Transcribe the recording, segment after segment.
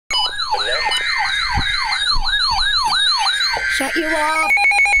shut you off.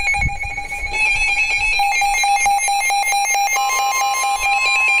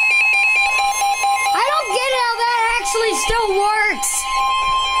 I don't get how that actually still works.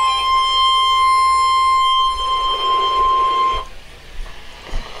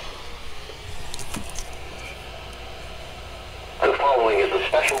 The following is a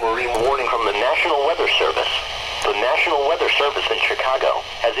special marine warning from the National Weather Service. The National Weather Service in Chicago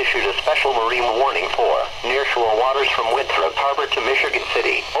has issued a special marine warning for nearshore waters from Winthrop Harbor to Michigan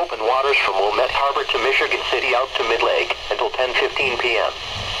City, open waters from Wilmette Harbor to Michigan City out to Mid-Lake until 10:15 p.m.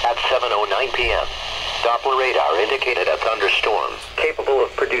 At 7:09 p.m., Doppler radar indicated a thunderstorm capable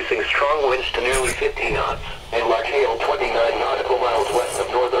of producing strong winds to nearly 50 knots and large hail 29 nautical miles west of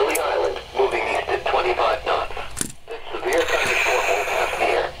Northerly Island, moving east at 25 knots. This severe thunderstorm will pass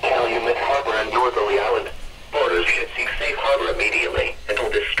near Calumet Harbor and Northerly Island. Boarders should seek safe harbor immediately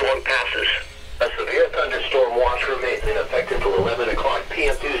until this storm passes. A severe thunderstorm watch remains in effect until 11 o'clock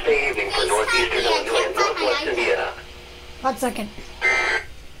p.m. Tuesday evening for northeastern Illinois and northwest Indiana. 1 second.